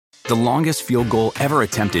The longest field goal ever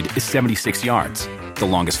attempted is 76 yards. The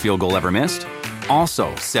longest field goal ever missed?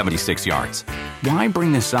 Also 76 yards. Why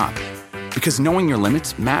bring this up? Because knowing your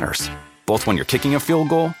limits matters, both when you're kicking a field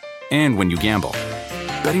goal and when you gamble.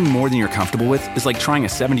 Betting more than you're comfortable with is like trying a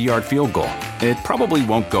 70-yard field goal. It probably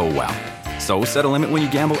won't go well. So set a limit when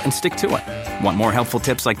you gamble and stick to it. Want more helpful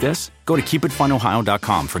tips like this? Go to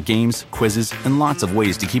keepitfunohio.com for games, quizzes, and lots of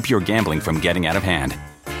ways to keep your gambling from getting out of hand.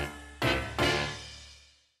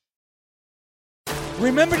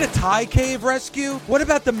 Remember the Thai cave rescue? What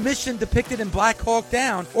about the mission depicted in Black Hawk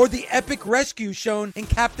Down or the epic rescue shown in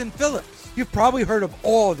Captain Phillips? You've probably heard of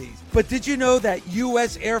all these, but did you know that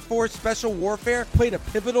U.S. Air Force Special Warfare played a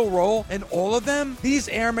pivotal role in all of them? These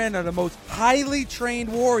airmen are the most highly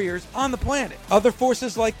trained warriors on the planet. Other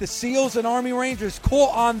forces like the SEALs and Army Rangers call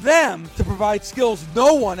on them to provide skills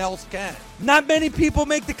no one else can. Not many people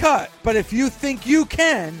make the cut, but if you think you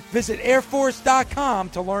can, visit airforce.com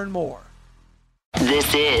to learn more.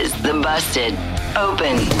 This is the Busted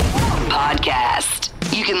Open Podcast.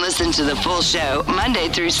 You can listen to the full show Monday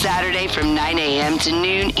through Saturday from 9 a.m. to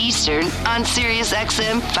noon Eastern on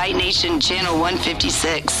SiriusXM Fight Nation Channel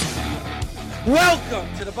 156.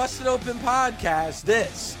 Welcome to the Busted Open Podcast.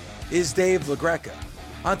 This is Dave LaGreca.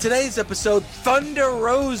 On today's episode, Thunder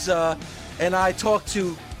Rosa and I talk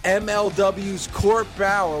to MLW's Court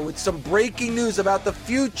Bauer with some breaking news about the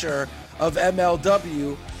future of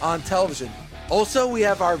MLW on television. Also, we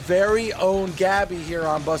have our very own Gabby here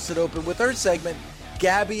on Busted Open with her segment,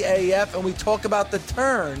 Gabby AF, and we talk about the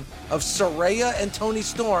turn of Saraya and Toni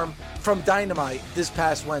Storm from Dynamite this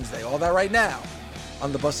past Wednesday. All that right now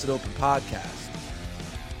on the Busted Open Podcast.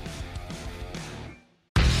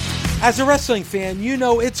 As a wrestling fan, you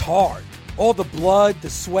know it's hard. All the blood, the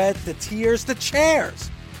sweat, the tears, the chairs.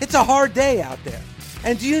 It's a hard day out there.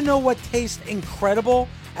 And do you know what tastes incredible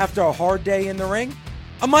after a hard day in the ring?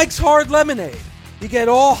 A Mike's Hard Lemonade. You get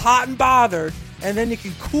all hot and bothered, and then you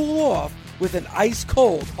can cool off with an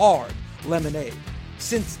ice-cold, hard lemonade.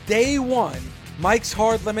 Since day one, Mike's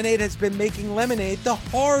Hard Lemonade has been making lemonade the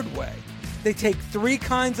hard way. They take 3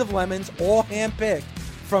 kinds of lemons, all hand-picked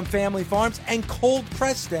from family farms, and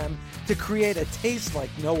cold-press them to create a taste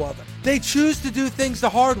like no other. They choose to do things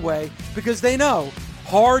the hard way because they know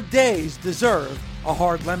hard days deserve a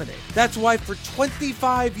hard lemonade. That's why for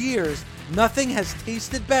 25 years, nothing has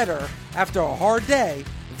tasted better after a hard day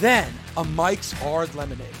than a Mike's Hard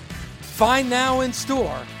Lemonade. Find now in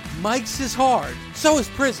store. Mike's is hard, so is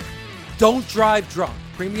prison. Don't drive drunk.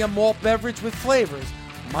 Premium malt beverage with flavors.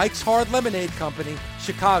 Mike's Hard Lemonade Company,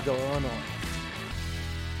 Chicago, Illinois.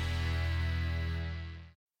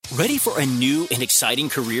 Ready for a new and exciting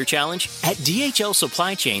career challenge? At DHL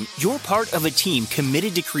Supply Chain, you're part of a team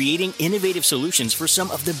committed to creating innovative solutions for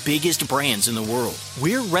some of the biggest brands in the world.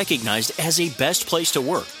 We're recognized as a best place to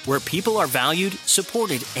work, where people are valued,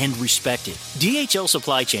 supported, and respected. DHL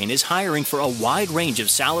Supply Chain is hiring for a wide range of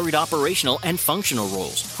salaried operational and functional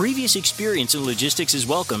roles. Previous experience in logistics is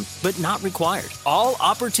welcome, but not required. All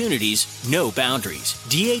opportunities, no boundaries.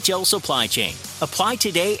 DHL Supply Chain. Apply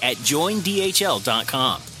today at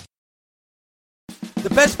joindhl.com. The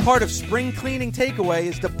best part of spring cleaning takeaway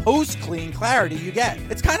is the post-clean clarity you get.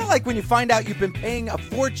 It's kind of like when you find out you've been paying a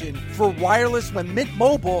fortune for wireless when Mint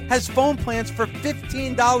Mobile has phone plans for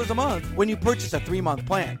 $15 a month when you purchase a 3-month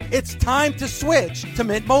plan. It's time to switch to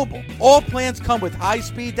Mint Mobile. All plans come with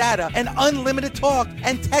high-speed data and unlimited talk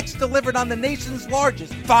and text delivered on the nation's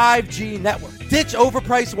largest 5G network. Ditch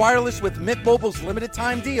overpriced wireless with Mint Mobile's limited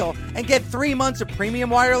time deal and get 3 months of premium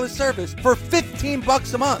wireless service for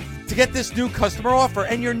 $15 a month. To get this new customer offer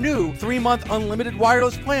and your new 3-month unlimited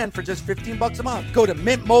wireless plan for just $15 a month, go to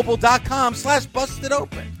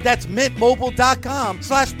mintmobile.com/bustedopen. That's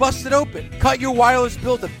mintmobile.com/bustedopen. Cut your wireless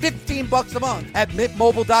bill to $15 a month at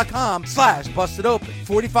mintmobile.com/bustedopen.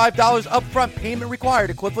 $45 upfront payment required,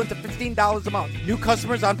 equivalent to $15 a month. New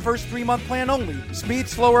customers on first 3-month plan only. Speed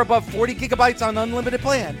slower above 40 gigabytes on unlimited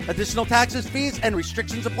plan. Additional taxes, fees, and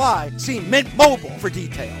restrictions apply. See Mint Mobile for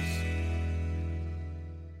details.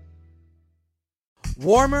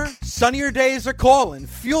 Warmer, sunnier days are calling.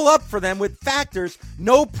 Fuel up for them with Factor's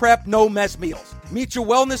no prep, no mess meals. Meet your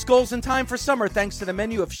wellness goals in time for summer thanks to the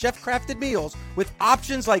menu of chef-crafted meals with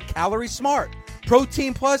options like Calorie Smart,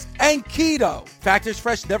 Protein Plus, and Keto. Factor's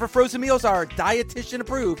fresh, never frozen meals are dietitian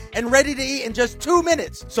approved and ready to eat in just 2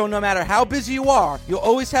 minutes. So no matter how busy you are, you'll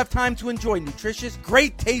always have time to enjoy nutritious,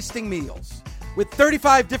 great tasting meals. With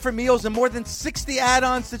 35 different meals and more than 60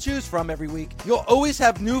 add-ons to choose from every week, you'll always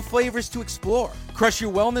have new flavors to explore. Crush your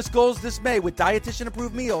wellness goals this May with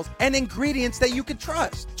dietitian-approved meals and ingredients that you can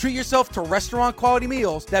trust. Treat yourself to restaurant-quality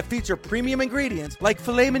meals that feature premium ingredients like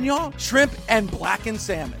filet mignon, shrimp, and blackened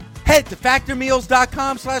salmon. Head to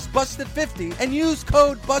factormeals.com/busted50 and use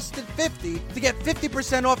code busted50 to get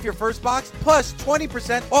 50% off your first box plus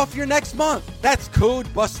 20% off your next month. That's code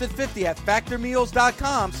busted50 at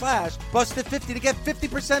factormeals.com/busted50 to get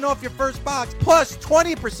 50% off your first box plus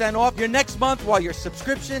 20% off your next month while your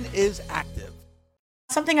subscription is active.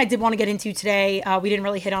 Something I did want to get into today, we didn't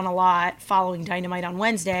really hit on a lot following Dynamite on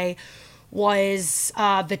Wednesday, was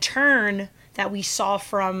the turn that we saw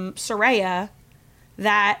from Saraya,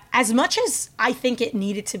 that as much as I think it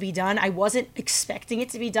needed to be done, I wasn't expecting it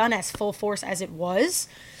to be done as full force as it was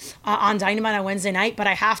on Dynamite on Wednesday night. But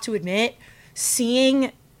I have to admit,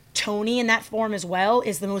 seeing Toni in that form as well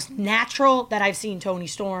is the most natural that I've seen Toni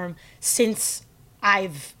Storm since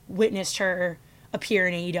I've witnessed her appear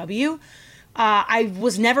in AEW. I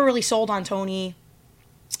was never really sold on Toni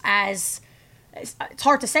as, it's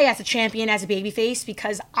hard to say, as a champion, as a babyface,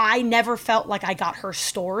 because I never felt like I got her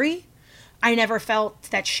story. I never felt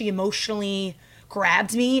that she emotionally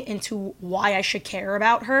grabbed me into why I should care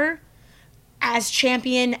about her. As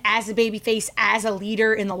champion, as a babyface, as a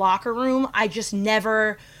leader in the locker room, I just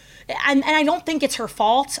never... And I don't think it's her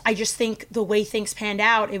fault. I just think the way things panned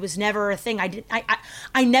out, it was never a thing.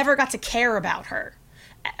 I never got to care about her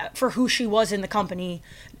for who she was in the company.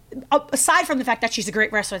 Aside from the fact that she's a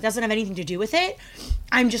great wrestler, it doesn't have anything to do with it.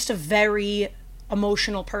 I'm just a very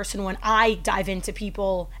emotional person when I dive into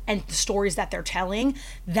people and the stories that they're telling.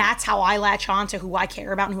 That's how I latch on to who I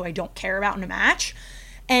care about and who I don't care about in a match.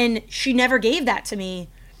 And she never gave that to me.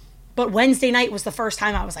 But Wednesday night was the first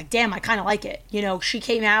time I was like, damn, I kind of like it. You know, she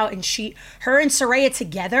came out and her and Saraya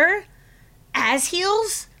together as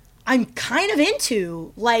heels, I'm kind of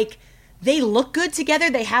into. Like, they look good together.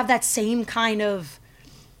 They have that same kind of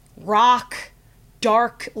rock,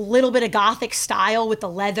 dark, little bit of gothic style with the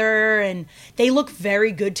leather, and they look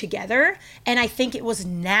very good together. And I think it was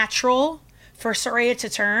natural for Saraya to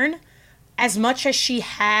turn, as much as she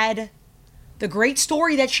had the great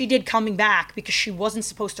story that she did coming back, because she wasn't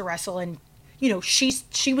supposed to wrestle, and you know, she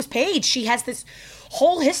was paid. She has this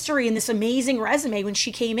whole history and this amazing resume. When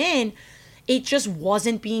she came in, it just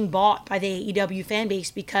wasn't being bought by the AEW fan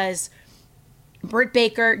base, because Britt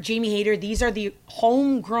Baker, Jamie Hayter, these are the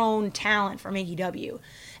homegrown talent from AEW.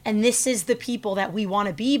 And this is the people that we want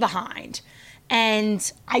to be behind.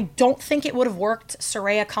 And I don't think it would have worked,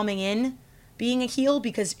 Saraya coming in being a heel,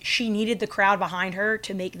 because she needed the crowd behind her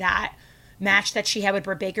to make that match that she had with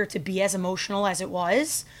Britt Baker to be as emotional as it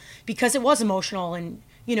was. Because it was emotional, and,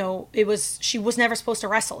 you know, she was never supposed to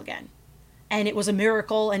wrestle again. And it was a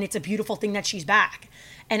miracle, and it's a beautiful thing that she's back.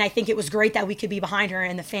 And I think it was great that we could be behind her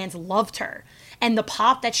and the fans loved her. And the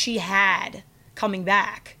pop that she had coming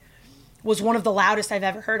back was one of the loudest I've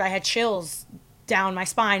ever heard. I had chills down my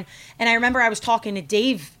spine. And I remember I was talking to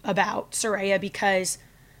Dave about Saraya, because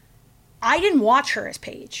I didn't watch her as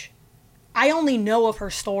Paige. I only know of her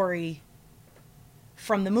story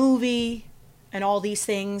from the movie and all these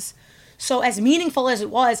things. So as meaningful as it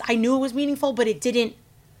was, I knew it was meaningful, but it didn't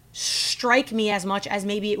strike me as much as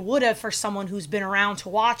maybe it would have for someone who's been around to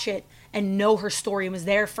watch it and know her story and was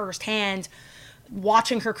there firsthand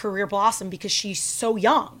watching her career blossom, because she's so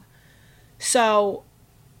young. So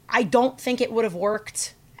I don't think it would have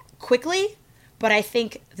worked quickly, but I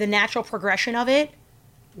think the natural progression of it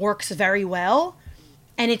works very well.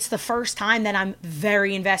 And it's the first time that I'm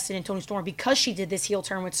very invested in Toni Storm, because she did this heel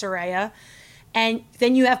turn with Saraya. And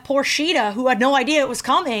then you have poor Shida, who had no idea it was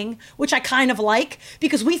coming, which I kind of like,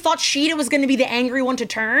 because we thought Shida was going to be the angry one to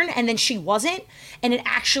turn, and then she wasn't. And it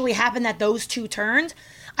actually happened that those two turned.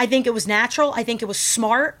 I think it was natural. I think it was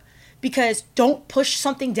smart, because don't push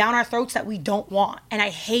something down our throats that we don't want. And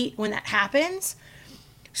I hate when that happens.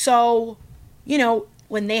 So, you know,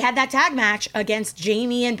 when they had that tag match against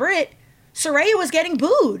Jamie and Britt, Saraya was getting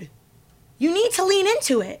booed. You need to lean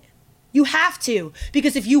into it. You have to,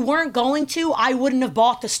 because if you weren't going to, I wouldn't have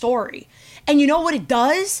bought the story. And you know what it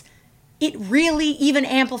does? It really even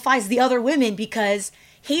amplifies the other women, because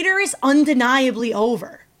Hayter is undeniably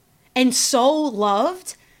over and so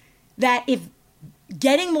loved that if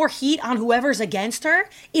getting more heat on whoever's against her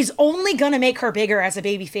is only going to make her bigger as a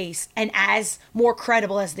babyface and as more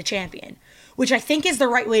credible as the champion, which I think is the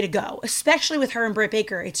right way to go, especially with her and Britt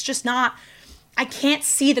Baker. It's just not... I can't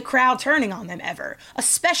see the crowd turning on them ever,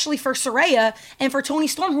 especially for Saraya and for Toni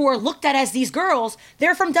Storm, who are looked at as these girls.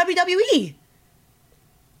 They're from WWE.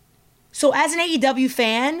 So as an AEW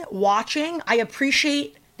fan watching, I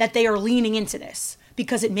appreciate that they are leaning into this,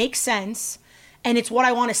 because it makes sense and it's what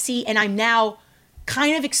I want to see. And I'm now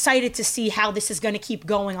kind of excited to see how this is going to keep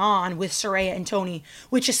going on with Saraya and Toni,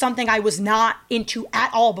 which is something I was not into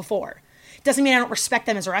at all before. It doesn't mean I don't respect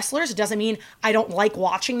them as wrestlers. It doesn't mean I don't like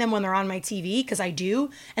watching them when they're on my TV, because I do.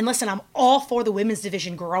 And listen, I'm all for the women's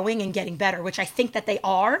division growing and getting better, which I think that they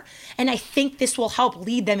are. And I think this will help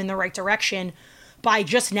lead them in the right direction by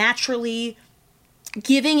just naturally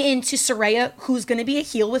giving in to Saraya, who's going to be a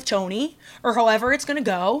heel with Tony, or however it's going to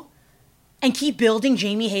go, and keep building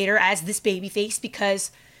Jamie Hayter as this babyface, because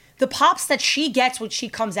the pops that she gets when she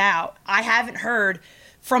comes out, I haven't heard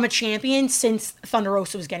from a champion since Thunder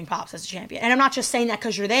Rosa was getting pops as a champion. And I'm not just saying that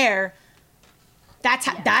because you're there.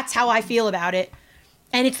 That's how I feel about it.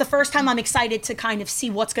 And it's the first time I'm excited to kind of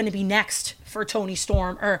see what's going to be next for Toni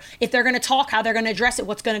Storm, or if they're going to talk, how they're going to address it,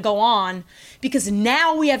 what's going to go on, because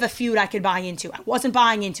now we have a feud I could buy into. I wasn't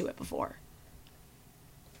buying into it before.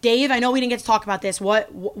 Dave, I know we didn't get to talk about this.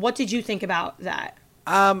 What did you think about that?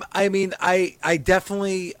 I mean, I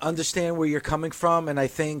definitely understand where you're coming from, and I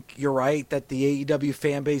think you're right that the AEW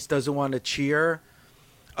fan base doesn't want to cheer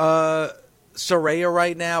Saraya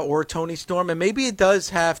right now or Toni Storm, and maybe it does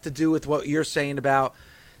have to do with what you're saying about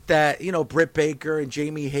that, you know, Britt Baker and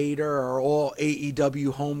Jamie Hayter are all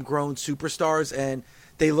AEW homegrown superstars, and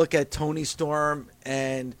they look at Toni Storm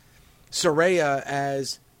and Saraya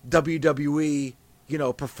as WWE, you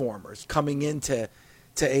know, performers coming into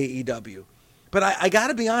AEW. But I got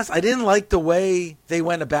to be honest, I didn't like the way they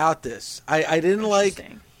went about this. I didn't like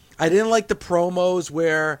the promos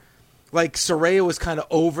where, like, Saraya was kind of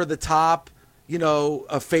over the top, you know,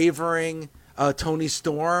 favoring Toni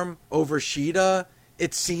Storm over Shida.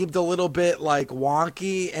 It seemed a little bit like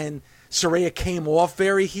wonky, and Saraya came off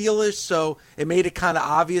very heelish, so it made it kind of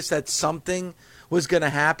obvious that something was going to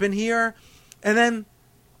happen here. And then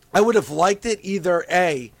I would have liked it either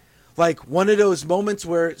A, like one of those moments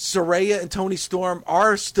where Saraya and Toni Storm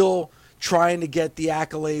are still trying to get the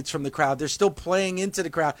accolades from the crowd. They're still playing into the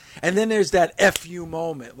crowd. And then there's that FU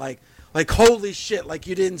moment, like holy shit, like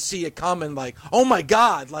you didn't see it coming, like, oh my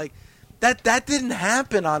God, like that didn't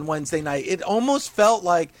happen on Wednesday night. It almost felt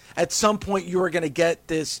like at some point you were going to get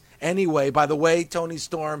this anyway by the way Toni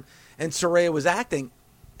Storm and Saraya was acting.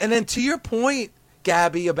 And then to your point,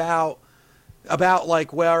 Gabby, about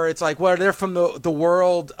like where it's like, well, they're from the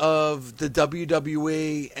world of the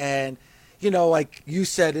WWE, and, you know, like you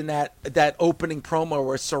said in that opening promo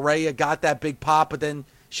where Saraya got that big pop, but then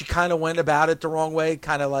she kind of went about it the wrong way,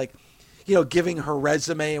 kind of like, you know, giving her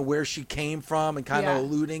resume and where she came from and kind of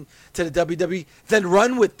alluding to the WWE. Then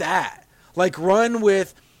run with that. Like, run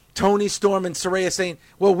with Toni Storm and Saraya saying,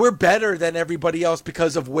 well, we're better than everybody else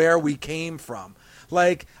because of where we came from.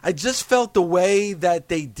 Like, I just felt the way that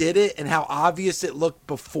they did it and how obvious it looked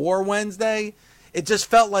before Wednesday. It just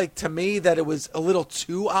felt like, to me, that it was a little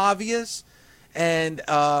too obvious. And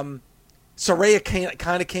Saraya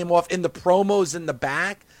kind of came off in the promos in the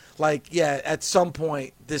back. Like, yeah, at some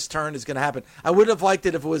point, this turn is going to happen. I would have liked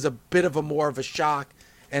it if it was a bit of more of a shock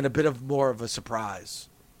and a bit of more of a surprise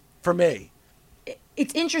for me.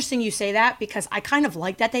 It's interesting you say that, because I kind of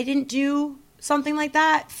like that they didn't do something like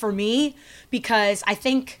that for me, because I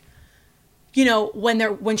think, you know,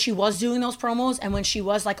 when she was doing those promos and when she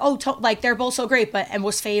was like, oh, like they're both so great, and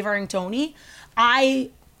was favoring Toni,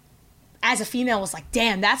 I, as a female, was like,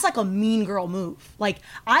 damn, that's like a mean girl move. Like,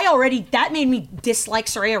 that made me dislike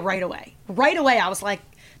Saraya right away. Right away, I was like,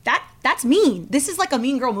 that's mean. This is like a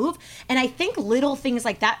mean girl move. And I think little things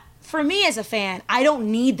like that, for me as a fan, I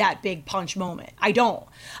don't need that big punch moment. I don't.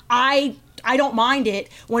 I don't mind it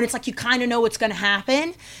when it's like you kind of know what's going to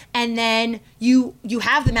happen, and then you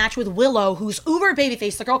have the match with Willow, who's uber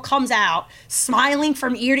babyface. The girl comes out smiling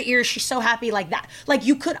from ear to ear. She's so happy, like that. Like,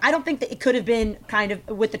 I don't think that it could have been kind of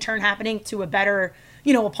with the turn happening to a better,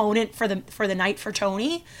 you know, opponent for the night for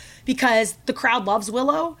Toni, because the crowd loves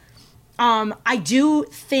Willow. I do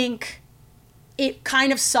think it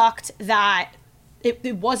kind of sucked that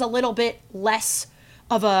it was a little bit less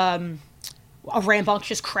of a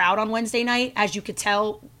rambunctious crowd on Wednesday night, as you could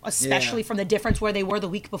tell, especially from the difference where they were the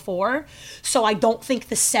week before. So I don't think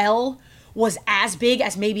the sell was as big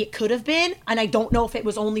as maybe it could have been. And I don't know if it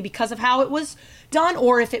was only because of how it was done,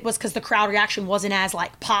 or if it was because the crowd reaction wasn't as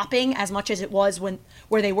like popping as much as it was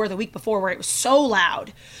where they were the week before, where it was so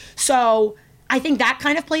loud. So I think that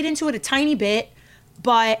kind of played into it a tiny bit,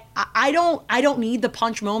 but I don't need the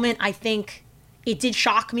punch moment. I think it did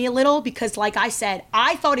shock me a little, because like I said,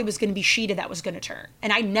 I thought it was going to be Shida that was going to turn.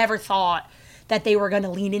 And I never thought that they were going to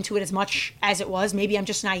lean into it as much as it was. Maybe I'm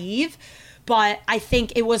just naive, but I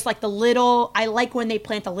think it was like I like when they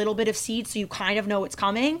plant a little bit of seed so you kind of know it's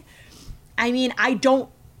coming. I mean, I'm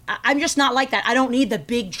just not like that. I don't need the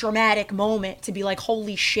big dramatic moment to be like,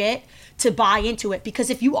 holy shit, to buy into it. Because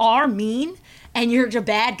if you are mean and you're a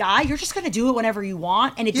bad guy, you're just going to do it whenever you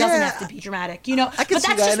want. And it doesn't have to be dramatic, you know? I can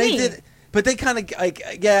see that. But they kind of like,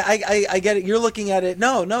 yeah, I get it. You're looking at it.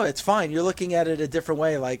 No, it's fine. You're looking at it a different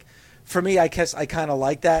way. Like, for me, I guess I kind of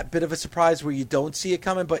like that bit of a surprise where you don't see it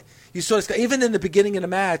coming, but you sort of, even in the beginning of the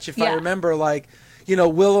match, if I remember, like,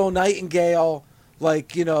 Willow Nightingale, like,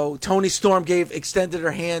 Toni Storm extended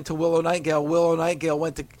her hand to Willow Nightingale. Willow Nightingale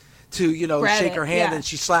went to shake her hand, and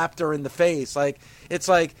she slapped her in the face. Like, it's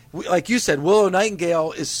like you said, Willow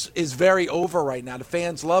Nightingale is very over right now. The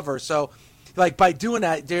fans love her. So, like, by doing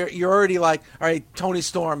that, you're already like, all right, Toni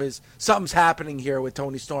Storm something's happening here with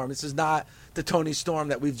Toni Storm. This is not the Toni Storm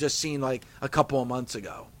that we've just seen like a couple of months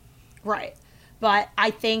ago. Right. But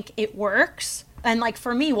I think it works. And like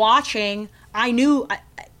for me watching, I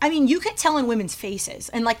mean, you can tell in women's faces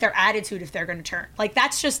and like their attitude if they're going to turn. Like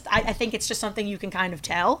that's just, I think it's just something you can kind of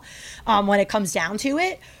tell when it comes down to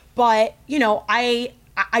it. But,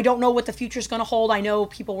 I don't know what the future's going to hold. I know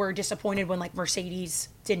people were disappointed when like Mercedes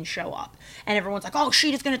didn't show up. And everyone's like, oh,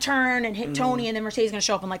 Sheeta's going to turn and hit Toni and then Mercedes is going to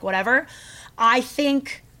show up and like whatever. I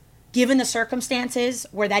think given the circumstances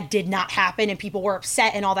where that did not happen and people were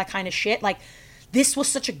upset and all that kind of shit, like this was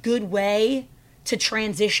such a good way to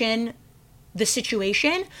transition the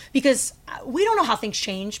situation, because we don't know how things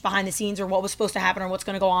change behind the scenes or what was supposed to happen or what's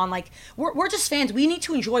going to go on. Like we're just fans. We need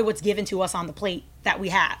to enjoy what's given to us on the plate that we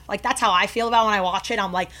have. Like that's how I feel about when I watch it.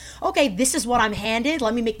 I'm like, okay, this is what I'm handed.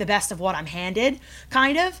 Let me make the best of what I'm handed,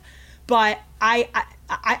 kind of. But I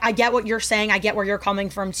get what you're saying. I get where you're coming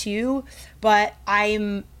from too. But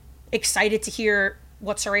I'm excited to hear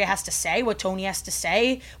what Saraya has to say, what Toni has to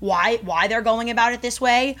say, why they're going about it this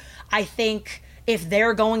way. I think if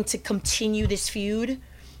they're going to continue this feud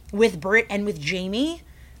with Britt and with Jamie,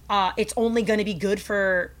 it's only going to be good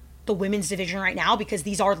for the women's division right now, because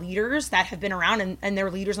these are leaders that have been around and they're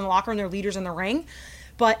leaders in the locker room, they're leaders in the ring.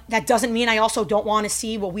 But that doesn't mean I also don't want to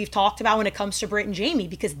see what we've talked about when it comes to Britt and Jamie,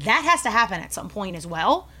 because that has to happen at some point as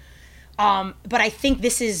well. But I think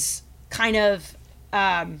this is kind of...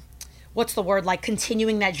 what's the word, like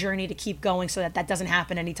continuing that journey to keep going so that doesn't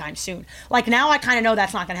happen anytime soon. Like now I kind of know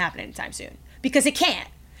that's not going to happen anytime soon, because it can't,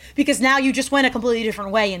 because now you just went a completely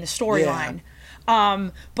different way in the storyline.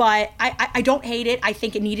 But I don't hate it. I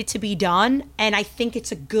think it needed to be done, and I think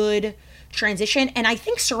it's a good transition, and I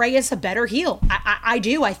think Saraya's a better heel. I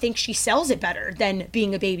do. I think she sells it better than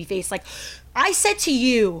being a babyface. Like I said to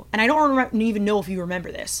you, and I don't even know if you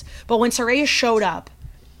remember this, but when Saraya showed up,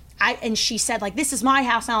 and she said, like, this is my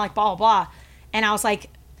house now, like, blah, blah, blah. And I was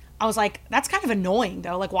like, that's kind of annoying,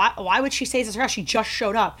 though. Like, why would she say this is her house? She just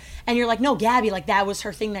showed up. And you're like, no, Gabby, like, that was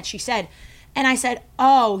her thing that she said. And I said,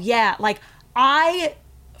 oh, yeah. Like, I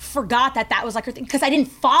forgot that was, like, her thing, because I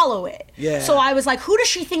didn't follow it. Yeah. So I was like, who does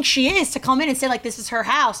she think she is to come in and say, like, this is her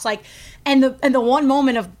house? Like, and the one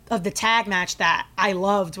moment of the tag match that I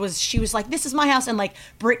loved was she was like, this is my house, and like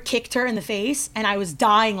Britt kicked her in the face, and I was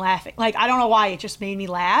dying laughing. Like, I don't know why, it just made me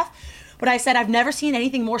laugh. But I said, I've never seen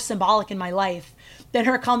anything more symbolic in my life than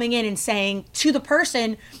her coming in and saying to the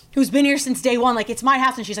person who's been here since day one, like, it's my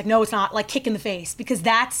house, and she's like, no, it's not, like, kick in the face, because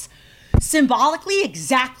that's symbolically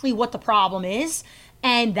exactly what the problem is.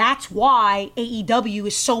 And that's why AEW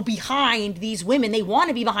is so behind these women. They want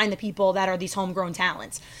to be behind the people that are these homegrown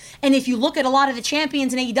talents. And if you look at a lot of the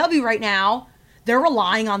champions in AEW right now, they're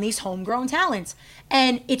relying on these homegrown talents.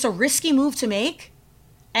 And it's a risky move to make.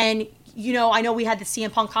 And, I know we had the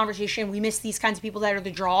CM Punk conversation. We miss these kinds of people that are the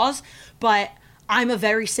draws. But I'm a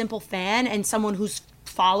very simple fan and someone who's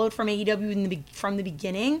followed from AEW from the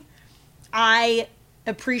beginning. I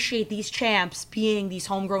appreciate these champs being these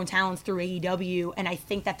homegrown talents through AEW, and I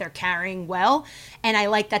think that they're carrying well, and I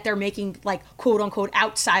like that they're making, like, quote unquote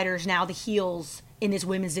outsiders now the heels in this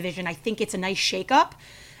women's division. I think it's a nice shakeup,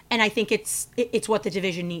 and I think it's what the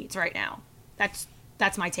division needs right now. That's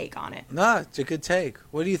my take on it. No, it's a good take.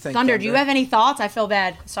 What do you think, Thunder? Do you have any thoughts? I feel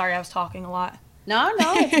bad. Sorry, I was talking a lot. No,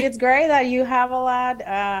 it's great that you have a lot,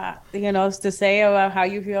 to say about how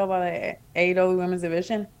you feel about the AEW women's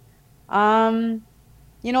division.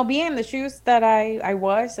 Being in the shoes that I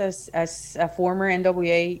was as a former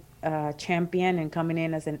NWA champion and coming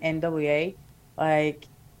in as an NWA, like,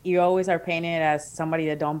 you always are painted as somebody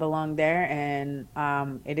that don't belong there, and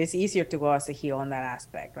it is easier to go as a heel in that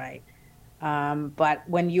aspect, right? But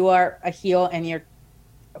when you are a heel and you're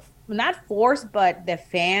not forced, but the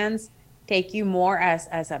fans take you more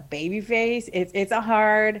as a baby face, it's a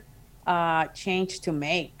hard change to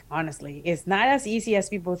make. Honestly, it's not as easy as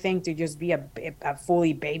people think to just be a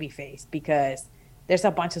fully baby face, because there's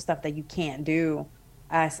a bunch of stuff that you can't do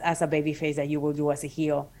as a baby face that you will do as a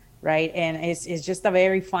heel, right? And it's just a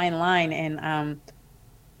very fine line, and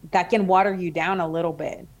that can water you down a little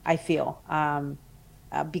bit, I feel,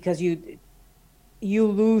 because you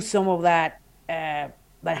lose some of that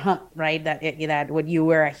hump, right? That when you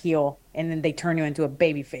wear a heel and then they turn you into a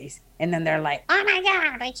baby face, and then they're like, oh my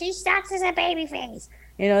god, like she sucks as a baby face.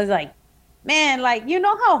 It's like, man, like, you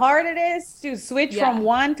know how hard it is to switch from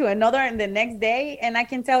one to another in the next day. And I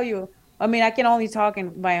can tell you, I mean, I can only talk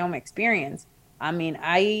in my own experience. I mean,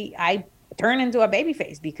 I turned into a baby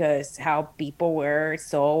face because how people were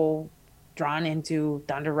so drawn into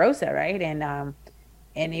Thunder Rosa, right?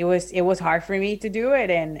 And it was hard for me to do it,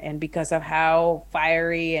 and because of how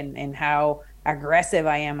fiery and how aggressive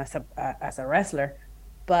I am as a wrestler.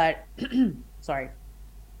 But sorry,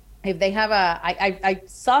 if they have I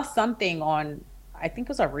saw something on, I think it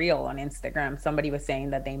was a reel on Instagram. Somebody was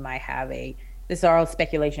saying that they might have this is all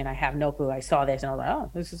speculation. I have no clue. I saw this and I was like,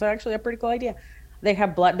 oh, this is actually a pretty cool idea. They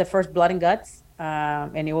have the first Blood and Guts,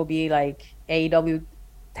 and it will be like AEW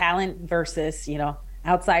talent versus,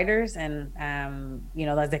 outsiders, and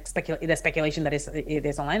that's the speculation that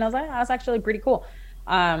is online. I was like, oh, that's actually pretty cool.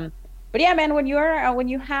 But yeah, man, when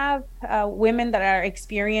you have women that are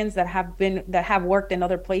experienced, that have worked in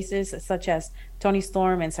other places, such as Toni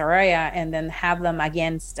Storm and Saraya, and then have them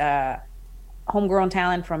against homegrown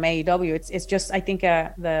talent from AEW, it's just, I think,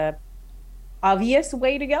 the obvious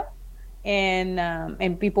way to go,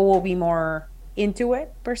 and people will be more into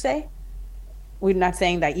it per se. We're not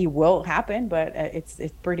saying that it will happen, but it's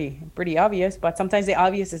pretty obvious. But sometimes the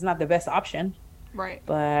obvious is not the best option. Right.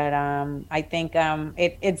 But I think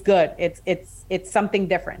it's good. It's something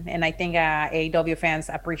different, and I think AEW fans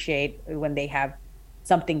appreciate when they have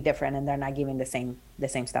something different and they're not giving the same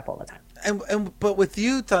stuff all the time. But with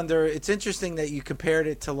you, Thunder, it's interesting that you compared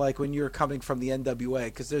it to like when you were coming from the NWA,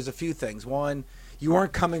 because there's a few things. One, you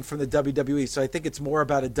weren't coming from the WWE, so I think it's more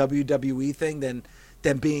about a WWE thing than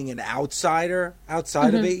being an outsider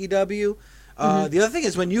outside of AEW. The other thing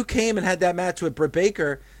is when you came and had that match with Britt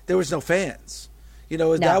Baker, there was no fans.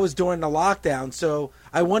 That was during the lockdown. So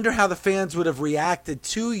I wonder how the fans would have reacted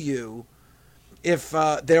to you if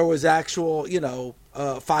there was actual,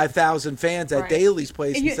 5,000 fans at Daly's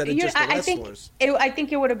place instead of just the wrestlers. I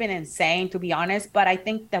think it would have been insane, to be honest. But I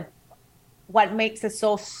think that what makes it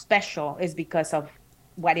so special is because of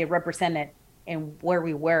what it represented and where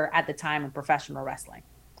we were at the time in professional wrestling,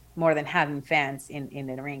 more than having fans in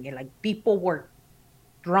the ring. And like, people were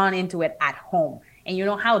drawn into it at home. And you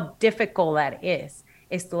know how difficult that is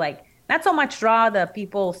to like, not so much draw the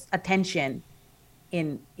people's attention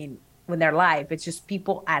in when they're live. It's just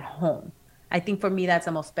people at home. I think for me, that's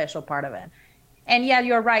the most special part of it. And yeah,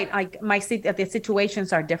 you're right. Like the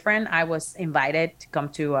situations are different. I was invited to come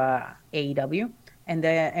to AEW,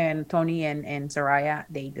 and Toni and Saraya,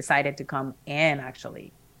 they decided to come and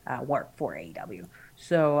actually work for AEW.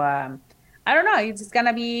 So I don't know. It's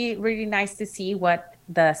gonna be really nice to see what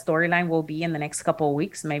the storyline will be in the next couple of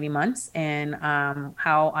weeks, maybe months, and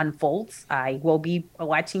how unfolds. I will be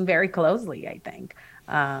watching very closely, I think.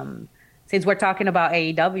 Since we're talking about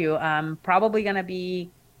AEW, I'm probably going to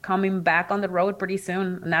be coming back on the road pretty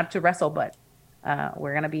soon, not to wrestle, but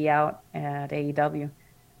we're going to be out at AEW,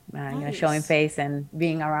 nice. Showing face and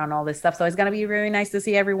being around all this stuff. So it's going to be really nice to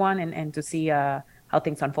see everyone and to see how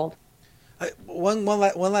things unfold. One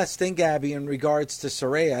last thing, Gabby, in regards to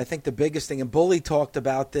Saraya, I think the biggest thing, and Bully talked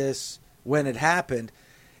about this when it happened,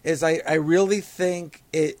 is I really think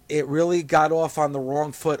it really got off on the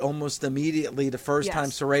wrong foot almost immediately the first time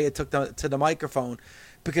Saraya took to the microphone,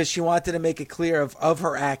 because she wanted to make it clear of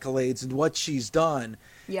her accolades and what she's done.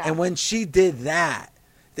 Yeah. And when she did that,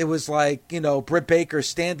 it was like, Britt Baker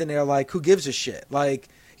standing there like, who gives a shit? Like,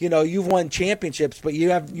 you've won championships, but you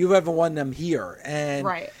haven't won them here. And,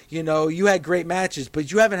 you had great matches,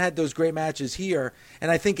 but you haven't had those great matches here. And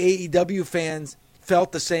I think AEW fans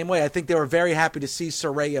felt the same way. I think they were very happy to see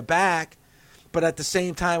Saraya back, but at the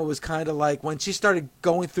same time, it was kind of like when she started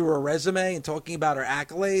going through her resume and talking about her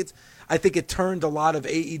accolades, I think it turned a lot of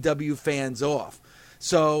AEW fans off.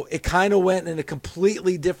 So it kind of went in a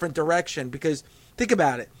completely different direction, because think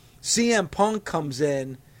about it. CM Punk comes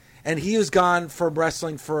in, and he was gone from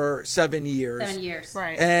wrestling for 7 years. 7 years.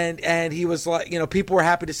 Right. And he was like, people were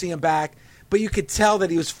happy to see him back, but you could tell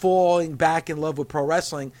that he was falling back in love with pro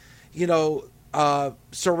wrestling.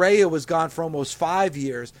 Saraya was gone for almost 5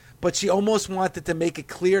 years, but she almost wanted to make it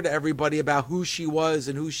clear to everybody about who she was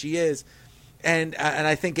and who she is. And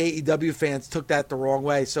I think AEW fans took that the wrong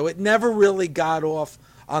way. So it never really got off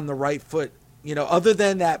on the right foot, other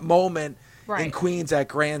than that moment in Queens at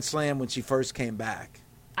Grand Slam when she first came back.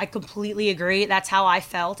 I completely agree. That's how I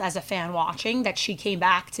felt as a fan watching, that she came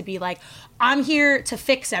back to be like, I'm here to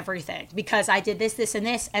fix everything because I did this, this, and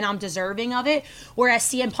this, and I'm deserving of it. Whereas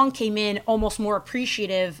CM Punk came in almost more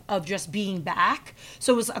appreciative of just being back.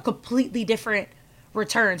 So it was a completely different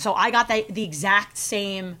return. So I got the exact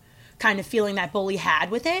same kind of feeling that Bully had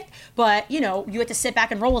with it. But, you had to sit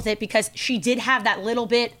back and roll with it because she did have that little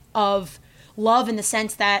bit of love in the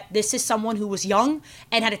sense that this is someone who was young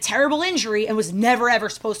and had a terrible injury and was never, ever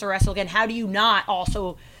supposed to wrestle again. How do you not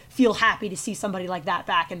also feel happy to see somebody like that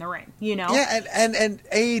back in the ring, Yeah, and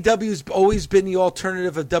AEW's always been the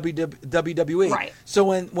alternative of WWE. Right. So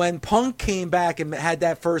when Punk came back and had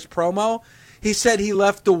that first promo, he said he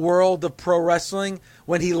left the world of pro wrestling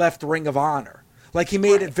when he left Ring of Honor. Like, he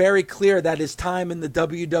made it very clear that his time in the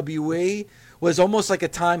WWE was almost like a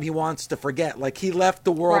time he wants to forget. Like, he left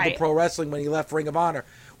the world of pro wrestling when he left Ring of Honor,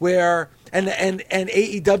 where and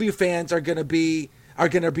AEW fans are going to be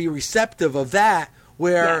receptive of that,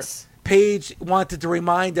 where Paige wanted to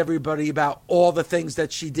remind everybody about all the things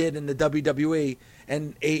that she did in the WWE,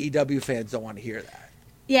 and AEW fans don't want to hear that.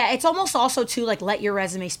 Yeah, it's almost also too like let your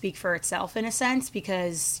resume speak for itself in a sense,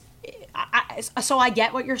 because I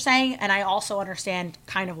get what you're saying, and I also understand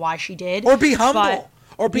kind of why she did. Or be humble.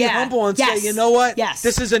 Humble and say, you know what? Yes.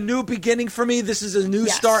 This is a new beginning for me. This is a new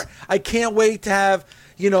start. I can't wait to have,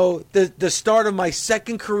 the start of my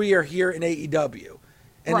second career here in AEW.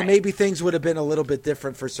 And maybe things would have been a little bit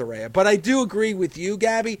different for Saraya. But I do agree with you,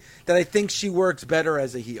 Gabby, that I think she works better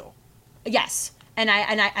as a heel. Yes. And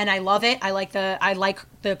I love it. I like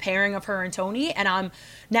the pairing of her and Tony, and I'm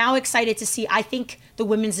now excited to see. I think the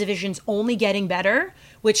women's division's only getting better,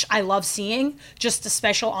 which I love seeing. Just a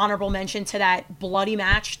special honorable mention to that bloody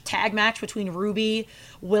tag match between Ruby,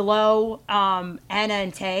 Willow, Anna,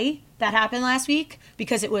 and Tay that happened last week,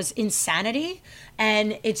 because it was insanity.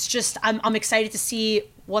 And it's just I'm excited to see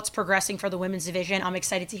what's progressing for the women's division. I'm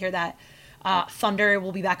excited to hear that Thunder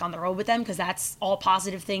will be back on the road with them, because that's all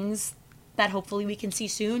positive things that hopefully we can see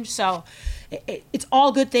soon. So it's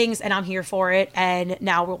all good things, and I'm here for it. And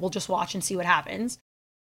now we'll just watch and see what happens.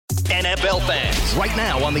 NFL fans, right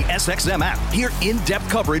now on the SXM app, hear in-depth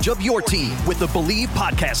coverage of your team with the Believe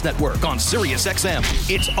Podcast Network on SiriusXM.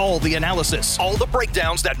 It's all the analysis, all the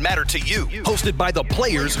breakdowns that matter to you, hosted by the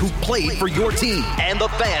players who played for your team and the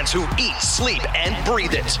fans who eat, sleep, and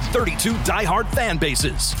breathe it. 32 diehard fan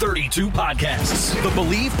bases, 32 podcasts. The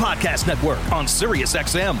Believe Podcast Network on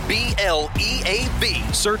SiriusXM.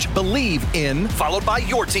 BLEAV. Search Believe in, followed by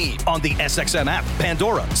your team on the SXM app,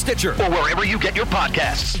 Pandora, Stitcher, or wherever you get your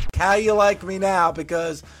podcasts. How you like me now?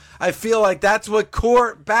 Because I feel like that's what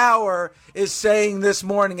Court Bauer is saying this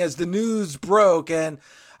morning as the news broke. And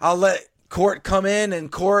I'll let Court come in.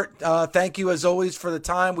 And Court, thank you as always for the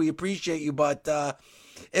time. We appreciate you. But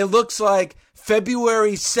it looks like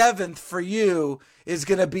February 7th for you is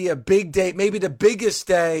going to be a big day, maybe the biggest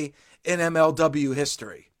day in MLW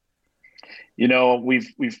history. We've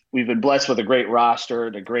been blessed with a great roster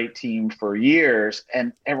and a great team for years,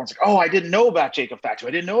 and everyone's like, "Oh, I didn't know about Jacob Fatu.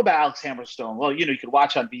 I didn't know about Alex Hammerstone." Well, you could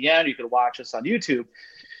watch on BN, you could watch us on YouTube,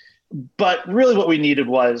 but really, what we needed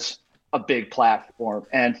was a big platform.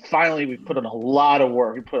 And finally, we put in a lot of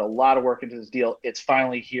work. We put a lot of work into this deal. It's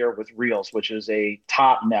finally here with Reels, which is a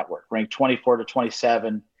top network, ranked 24 to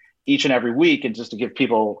 27 each and every week. And just to give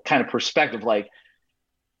people kind of perspective, like,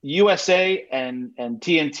 USA and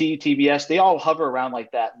TNT, TBS, they all hover around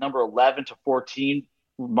like that number 11 to 14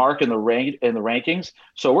 mark in the rankings.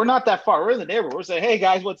 So we're not that far. We're in the neighborhood. We're saying, hey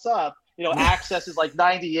guys, what's up? Access is like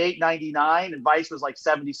 98, 99, and Vice was like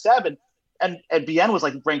 77, and BN was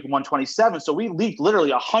like ranked 127. So we leaked literally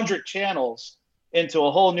 100 channels into a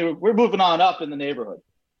whole new. We're moving on up in the neighborhood.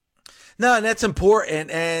 No, and that's important.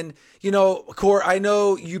 And Court, I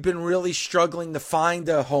know you've been really struggling to find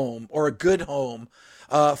a home or a good home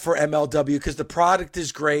for MLW, because the product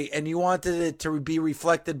is great and you wanted it to be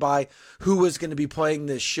reflected by who was going to be playing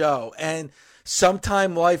this show. And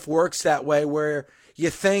sometime life works that way, where you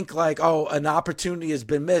think like, oh, an opportunity has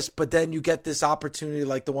been missed, but then you get this opportunity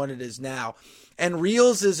like the one it is now. And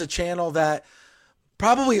Reels is a channel that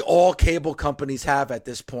probably all cable companies have at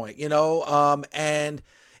this point, and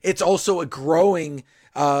it's also a growing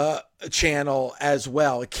channel as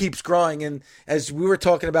well. It keeps growing. And as we were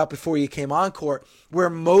talking about before you came on, Court, where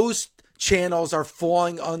most channels are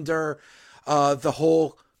falling under the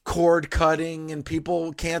whole cord cutting and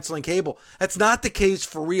people canceling cable, that's not the case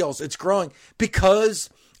for Reels. It's growing because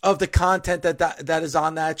of the content that is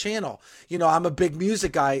on that channel. I'm a big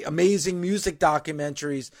music guy, amazing music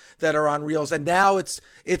documentaries that are on Reels, and now it's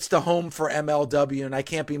the home for MLW, and I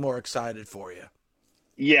can't be more excited for you.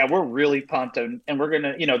 Yeah, we're really pumped, and we're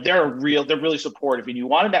gonna, they're really supportive, and you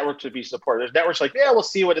want a network to be supportive. There's networks like, yeah, we'll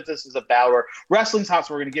see what this is about, or Wrestling's Hot,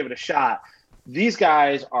 so we're gonna give it a shot. These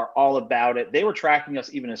guys are all about it. They were tracking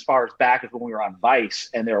us even as far as back as when we were on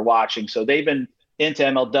Vice, and they were watching. So they've been into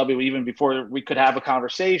MLW even before we could have a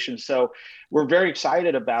conversation. So we're very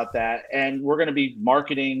excited about that. And we're going to be we're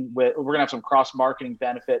going to have some cross marketing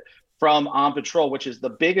benefit from On Patrol, which is the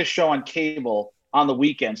biggest show on cable on the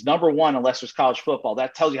weekends. Number one, unless there's college football.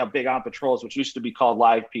 That tells you how big On Patrol is, which used to be called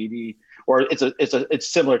Live PD, or it's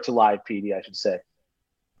similar to Live PD, I should say.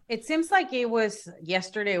 It seems like it was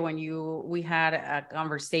yesterday when we had a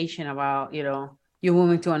conversation about, you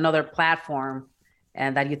moving to another platform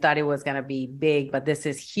and that you thought it was going to be big, but this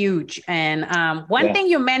is huge. And one thing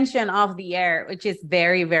you mentioned off the air, which is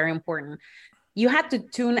very, very important, you had to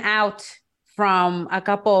tune out from a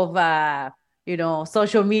couple of,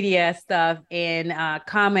 social media stuff and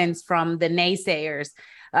comments from the naysayers.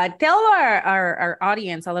 Tell our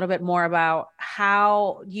audience a little bit more about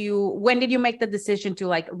when did you make the decision to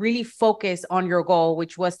like really focus on your goal,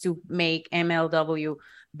 which was to make MLW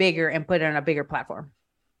bigger and put it on a bigger platform?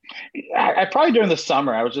 I probably during the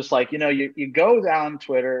summer, I was just like, you go down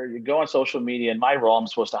Twitter, you go on social media, and my role, I'm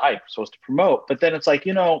supposed to hype, I'm supposed to promote. But then it's like,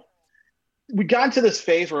 we got into this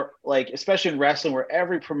phase where, like, especially in wrestling, where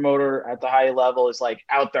every promoter at the high level is like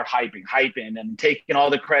out there hyping and taking all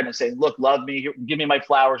the credit and saying, look, love me, give me my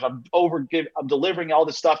flowers. I'm delivering all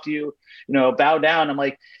this stuff to you, bow down. I'm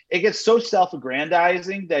like, it gets so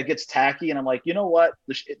self-aggrandizing that it gets tacky. And I'm like, you know what?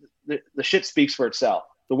 The shit speaks for itself.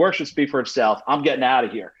 The work should speak for itself. I'm getting out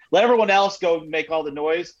of here. Let everyone else go make all the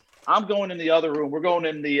noise. I'm going in the other room. We're going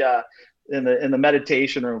in the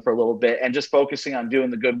meditation room for a little bit and just focusing on doing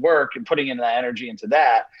the good work and putting in that energy into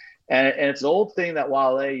that. And it's the old thing that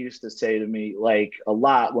Wale used to say to me, like, a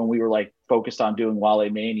lot when we were like focused on doing Wale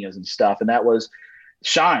Manias and stuff. And that was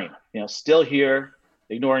shine, still here,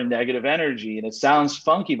 ignoring negative energy. And it sounds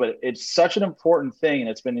funky, but it's such an important thing. And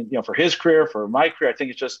it's been, for his career, for my career, I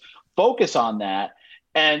think it's just focus on that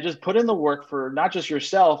and just put in the work for not just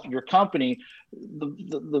yourself, your company,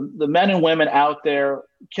 the men and women out there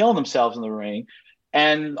killing themselves in the ring,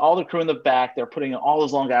 and all the crew in the back, they're putting in all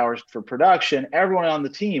those long hours for production, everyone on the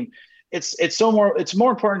team. It's more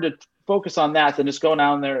important to focus on that than just going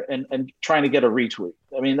out there and trying to get a retweet.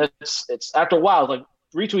 I mean, it's after a while, like,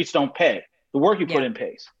 retweets don't pay. The work you put in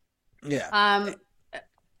pays. Yeah.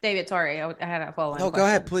 David, sorry, I had a follow-up. No, go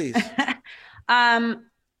ahead, please.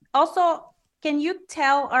 Also, can you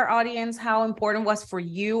tell our audience how important it was for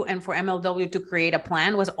you and for MLW to create a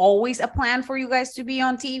plan? Was always a plan for you guys to be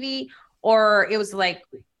on TV, or it was like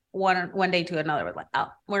one day to another, was like,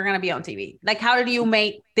 oh, we're gonna be on TV? Like, how did you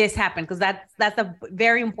make this happen? Because that's a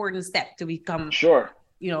very important step to become to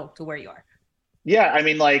where you are. Yeah, I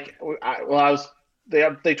mean, like,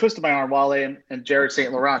 they twisted my arm, Wale and Jared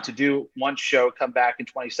St. Laurent, to do one show, come back in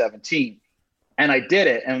 2017. And I did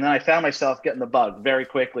it. And then I found myself getting the bug very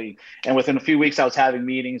quickly. And within a few weeks, I was having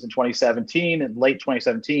meetings in 2017 and late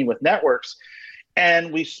 2017 with networks.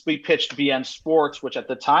 And we pitched BN Sports, which at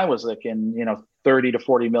the time was like in, 30 to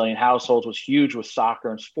 40 million households, was huge with soccer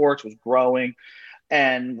and sports, was growing.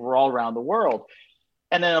 And we're all around the world.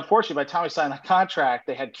 And then, unfortunately, by the time we signed the contract,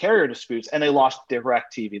 they had carrier disputes and they lost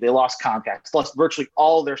DirecTV. They lost Comcast, lost virtually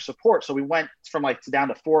all their support. So we went from down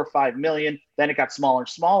to 4 or 5 million. Then it got smaller and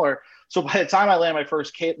smaller. So by the time I landed my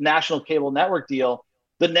first national cable network deal,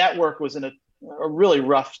 the network was in a really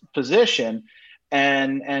rough position.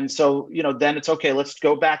 And so, then it's okay, let's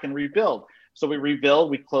go back and rebuild. So we rebuild,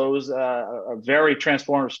 we close a very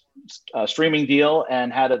transformative streaming deal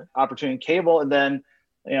and had an opportunity in cable. And then,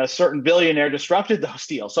 a certain billionaire disrupted those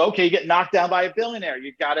deals. So, okay, you get knocked down by a billionaire.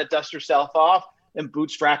 You got to dust yourself off and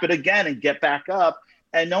bootstrap it again and get back up.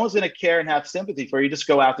 And no one's going to care and have sympathy for you. Just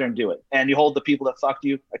go out there and do it. And you hold the people that fucked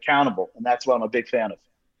you accountable. And that's what I'm a big fan of.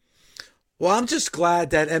 Well, I'm just glad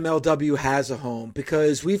that MLW has a home,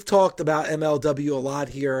 because we've talked about MLW a lot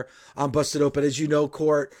here on Busted Open. As you know,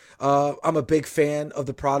 Court, I'm a big fan of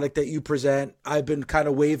the product that you present. I've been kind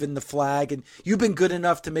of waving the flag, and you've been good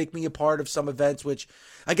enough to make me a part of some events, which,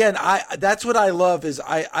 again, that's what I love, is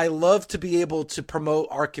I love to be able to promote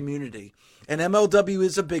our community. And MLW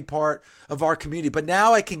is a big part of our community. But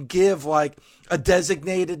now I can give like a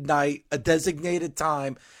designated night, a designated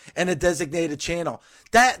time, and a designated channel.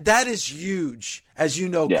 That is huge, as you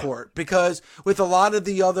know, Court, because with a lot of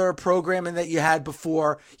the other programming that you had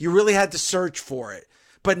before, you really had to search for it.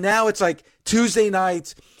 But now it's like Tuesday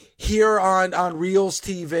nights here on Reels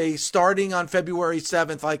TV, starting on February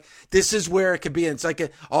 7th. Like, this is where it could be. And it's like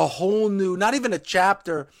a whole new, not even a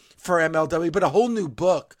chapter for MLW, but a whole new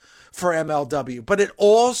book for MLW. But it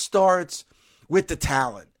all starts with the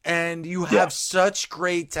talent. And you have such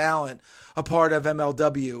great talent a part of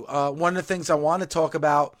MLW. One of the things I want to talk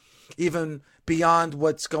about, even beyond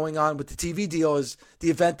what's going on with the TV deal is the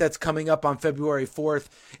event that's coming up on February 4th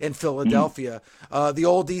in Philadelphia. The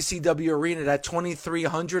old ECW arena, that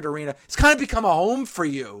 2300 arena, it's kind of become a home for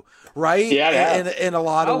you, right? Yeah. In a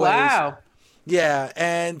lot of ways. Wow. Yeah,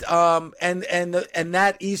 and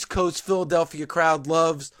that East Coast Philadelphia crowd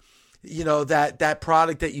loves, that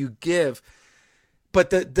product that you give.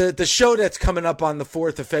 But the show that's coming up on the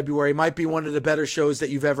 4th of February might be one of the better shows that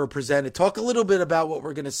you've ever presented. Talk a little bit about what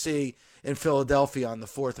we're going to see in Philadelphia on the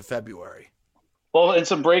 4th of February. Well, in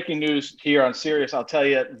some breaking news here on Sirius, I'll tell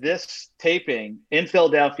you this taping in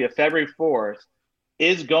Philadelphia, February 4th,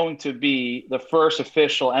 is going to be the first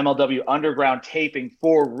official MLW Underground taping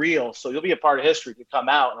for real. So you'll be a part of history to come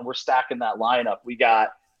out, and we're stacking that lineup. We got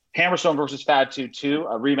Hammerstone versus Fatu 2,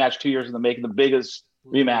 a rematch 2 years in the making, the biggest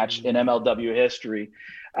rematch in MLW history,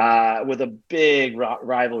 with a big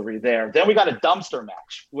rivalry there. Then we got a dumpster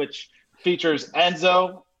match, which features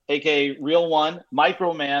Enzo, aka Real One,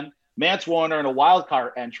 Micro Man, Mance Warner, and a wild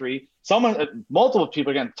card entry. Multiple people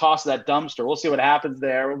are going to toss that dumpster. We'll see what happens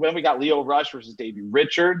there. Then we got Leo Rush versus Davey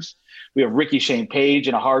Richards. We have Ricky Shane Page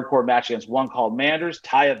in a hardcore match against One Called Manders.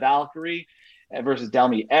 Taya Valkyrie versus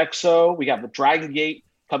Delmi Exo. We got the Dragon Gate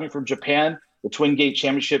coming from Japan. The Twin Gate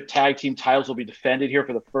Championship Tag Team titles will be defended here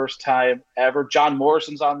for the first time ever. John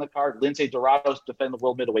Morrison's on the card. Lindsay Dorado's defend the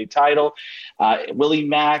World Middleweight title. Willie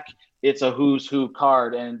Mack. It's a who's who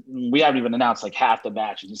card, and we haven't even announced like half the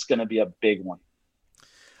matches. It's going to be a big one.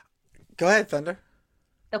 Go ahead, Thunder.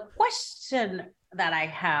 The question that I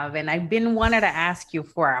have, and I've been wanting to ask you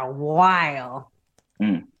for a while.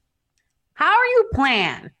 How are you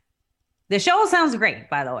planning? The show sounds great,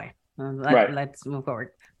 by the way. Let's move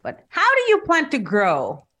forward. But how do you plan to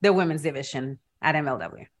grow the women's division at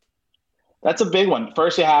MLW? That's a big one.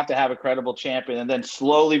 First, you have to have a credible champion and then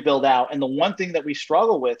slowly build out. And the one thing that we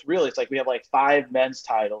struggle with, really, it's like we have like 5 men's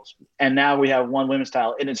titles and now we have 1 women's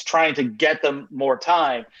title, and it's trying to get them more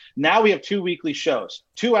time. Now we have 2 weekly shows,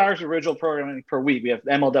 2 hours of original programming per week. We have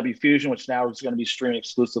MLW Fusion, which now is going to be streamed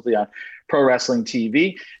exclusively on Pro Wrestling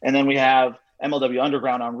TV. And then we have MLW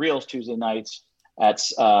Underground on Reels Tuesday nights at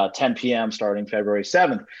 10 p.m. starting February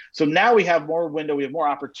 7th. So now we have more window. We have more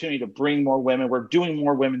opportunity to bring more women. We're doing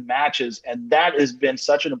more women matches, and that has been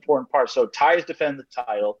such an important part. So Ty is defending the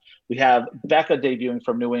title. We have Becca debuting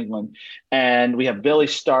from New England, and we have Billy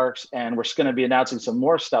Starks, and we're going to be announcing some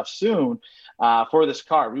more stuff soon for this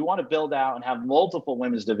card. We want to build out and have multiple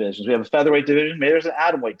women's divisions. We have a featherweight division. Maybe there's an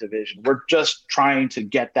atomweight division. We're just trying to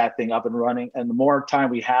get that thing up and running, and the more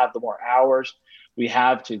time we have, the more hours we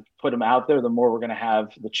have to put them out there, the more we're going to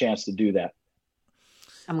have the chance to do that.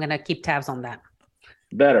 I'm going to keep tabs on that.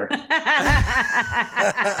 Better.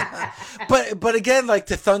 But again, like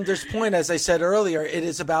to Thunder's point, as I said earlier, it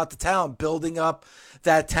is about the talent, building up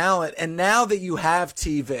that talent. And now that you have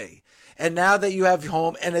TV, and now that you have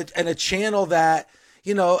home and a channel that,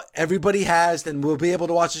 everybody has, and we'll be able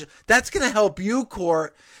to watch it, that's going to help you,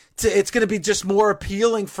 Court. It's going to be just more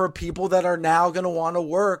appealing for people that are now going to want to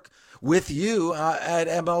work with you at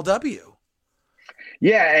MLW.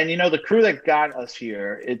 Yeah, and the crew that got us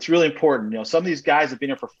here, it's really important. Some of these guys have been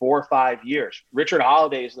here for 4 or 5 years. Richard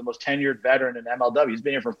Holiday is the most tenured veteran in MLW. He's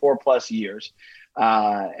been here for 4+ years.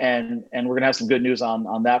 And we're gonna have some good news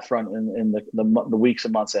on that front in the weeks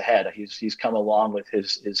and months ahead. He's come along with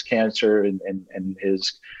his cancer and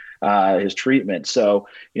his treatment. So,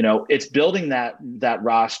 it's building that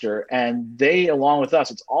roster, and they, along with us,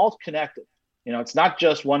 it's all connected. It's not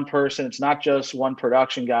just one person. It's not just one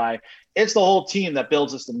production guy. It's the whole team that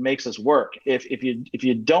builds us and makes us work. If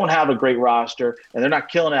you don't have a great roster and they're not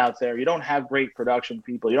killing it out there, you don't have great production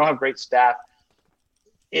people, you don't have great staff,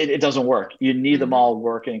 it doesn't work. You need them all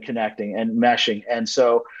working and connecting and meshing. And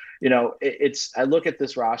so, I look at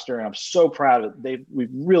this roster and I'm so proud of it. We've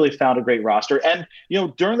really found a great roster. And,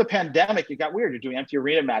 during the pandemic, it got weird. You're doing empty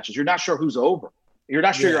arena matches. You're not sure who's over. You're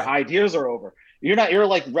not sure your ideas are over. You're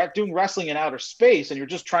like doing wrestling in outer space, and you're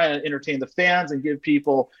just trying to entertain the fans and give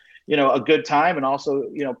people, a good time, and also,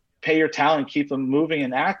 pay your talent, keep them moving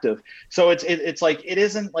and active. So it's like, it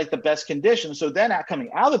isn't like the best condition. So then coming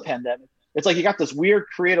out of the pandemic, it's like you got this weird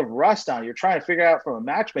creative rust on. You're trying to figure out from a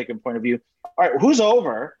matchmaking point of view, all right, who's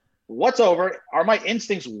over? What's over? Are my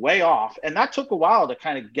instincts way off? And that took a while to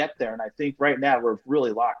kind of get there. And I think right now we're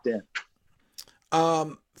really locked in.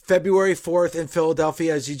 February 4th in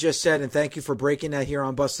Philadelphia, as you just said, and thank you for breaking that here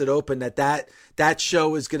on Busted Open, that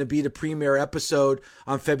show is going to be the premiere episode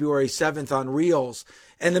on February 7th on Reels.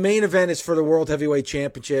 And the main event is for the World Heavyweight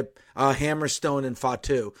Championship, Hammerstone and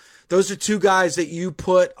Fatu. Those are 2 guys that you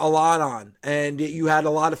put a lot on and you had a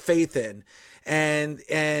lot of faith in. And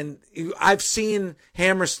I've seen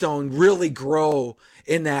Hammerstone really grow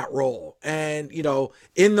in that role. And, you know,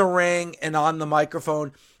 in the ring and on the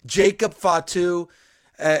microphone, Jacob Fatu,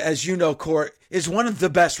 as you know, Court, is one of the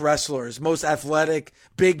best wrestlers, most athletic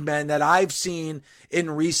big men that I've seen in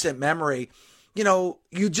recent memory. You know,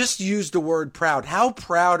 you just used the word proud. How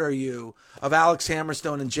proud are you of Alex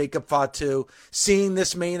Hammerstone and Jacob Fatu seeing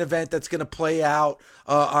this main event that's going to play out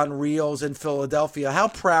on Reels in Philadelphia? How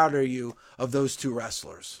proud are you of those two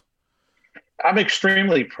wrestlers? I'm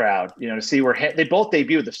extremely proud, you know, to see where they both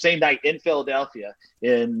debuted the same night in Philadelphia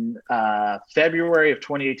in February of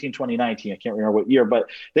 2018, 2019. I can't remember what year, but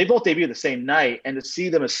they both debuted the same night, and to see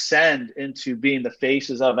them ascend into being the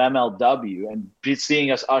faces of MLW and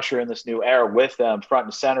seeing us usher in this new era with them front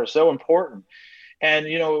and center is so important. And,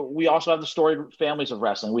 you know, we also have the storied families of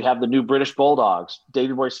wrestling. We have the new British Bulldogs,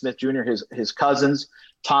 Davey Boy Smith Jr., his cousins,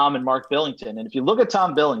 Tom and Mark Billington. And if you look at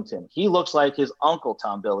Tom Billington, he looks like his uncle,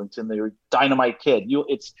 Tom Billington, the Dynamite Kid.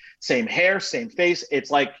 It's same hair, same face.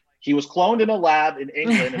 It's like he was cloned in a lab in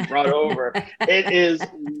England and brought over. It is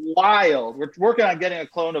wild. We're working on getting a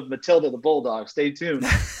clone of Matilda the Bulldog. Stay tuned.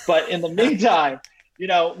 But in the meantime, you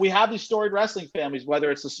know, we have these storied wrestling families,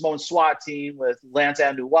 whether it's the Samoan SWAT team with Lance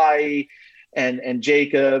Anduwai, and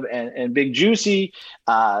Jacob and Big Juicy,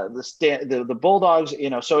 the Bulldogs, you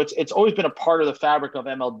know, so it's always been a part of the fabric of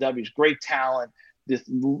MLW's great talent,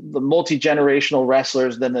 the multi-generational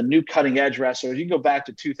wrestlers, then the new cutting edge wrestlers. You can go back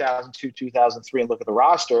to 2002, 2003 and look at the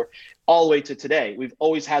roster all the way to today. We've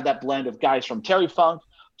always had that blend of guys from Terry Funk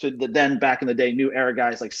to then back in the day, new era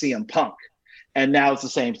guys like CM Punk. And now it's the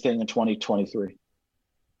same thing in 2023.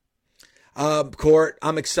 Court,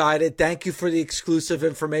 I'm excited. Thank you for the exclusive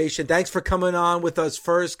information. Thanks for coming on with us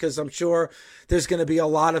first, because I'm sure there's going to be a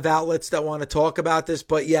lot of outlets that want to talk about this.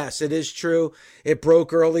 But yes, it is true. It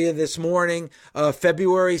broke earlier this morning,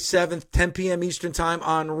 February 7th, 10 p.m. Eastern time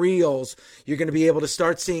on Reels. You're going to be able to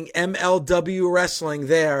start seeing MLW wrestling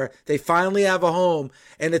there. They finally have a home,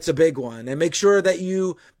 and it's a big one. And make sure that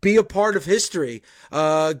you be a part of history.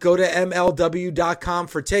 Go to MLW.com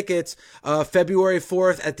for tickets. February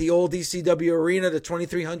 4th at the old ECW Arena, the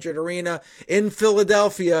 2300 Arena in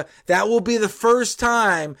Philadelphia. That will be the first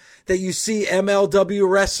time that you see MLW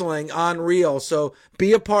wrestling on Reel. So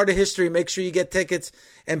be a part of history. Make sure you get tickets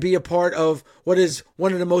and be a part of what is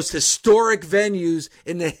one of the most historic venues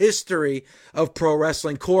in the history of pro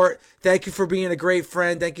wrestling. Court, thank you for being a great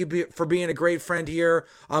friend. Thank you for being a great friend here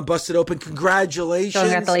on Busted Open. Congratulations.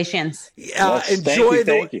 Congratulations. Yes, enjoy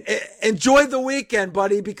the weekend,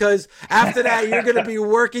 buddy, because after that, you're going to be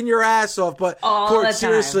working your ass off. But Court,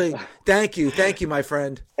 seriously, thank you. Thank you, my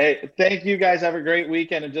friend. Hey, thank you guys. Have a great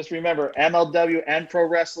weekend. And just remember, MLW and pro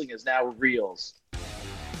wrestling is now Reels.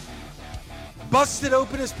 Busted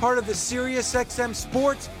Open is part of the SiriusXM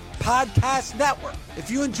Sports Podcast Network. If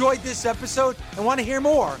you enjoyed this episode and want to hear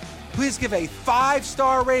more, please give a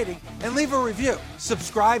 5-star rating and leave a review.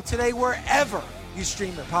 Subscribe today wherever you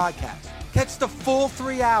stream your podcast. Catch the full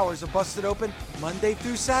 3 hours of Busted Open Monday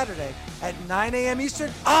through Saturday at 9 a.m. Eastern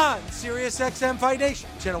on SiriusXM Fight Nation,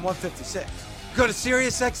 channel 156. Go to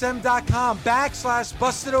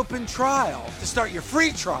SiriusXM.com/Busted Open Trial to start your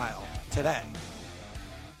free trial today.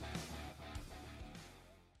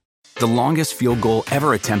 The longest field goal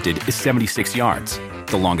ever attempted is 76 yards.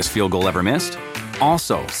 The longest field goal ever missed?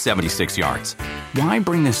 Also 76 yards. Why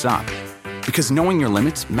bring this up? Because knowing your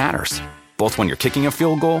limits matters, both when you're kicking a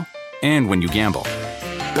field goal and when you gamble.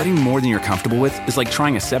 Betting more than you're comfortable with is like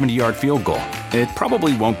trying a 70-yard field goal. It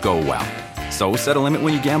probably won't go well. So set a limit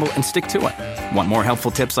when you gamble and stick to it. Want more helpful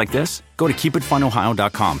tips like this? Go to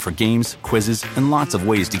keepitfunohio.com for games, quizzes, and lots of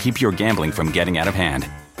ways to keep your gambling from getting out of hand.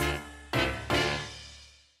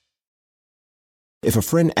 If a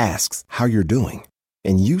friend asks how you're doing,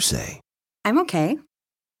 and you say, I'm okay.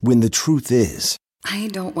 When the truth is, I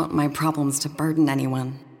don't want my problems to burden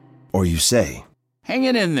anyone. Or you say, hang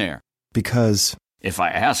it in there. Because if I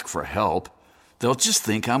ask for help, they'll just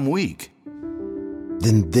think I'm weak.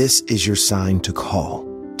 Then this is your sign to call,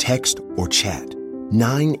 text, or chat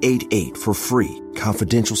 988 for free,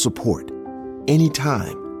 confidential support.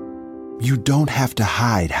 Anytime. You don't have to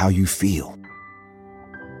hide how you feel.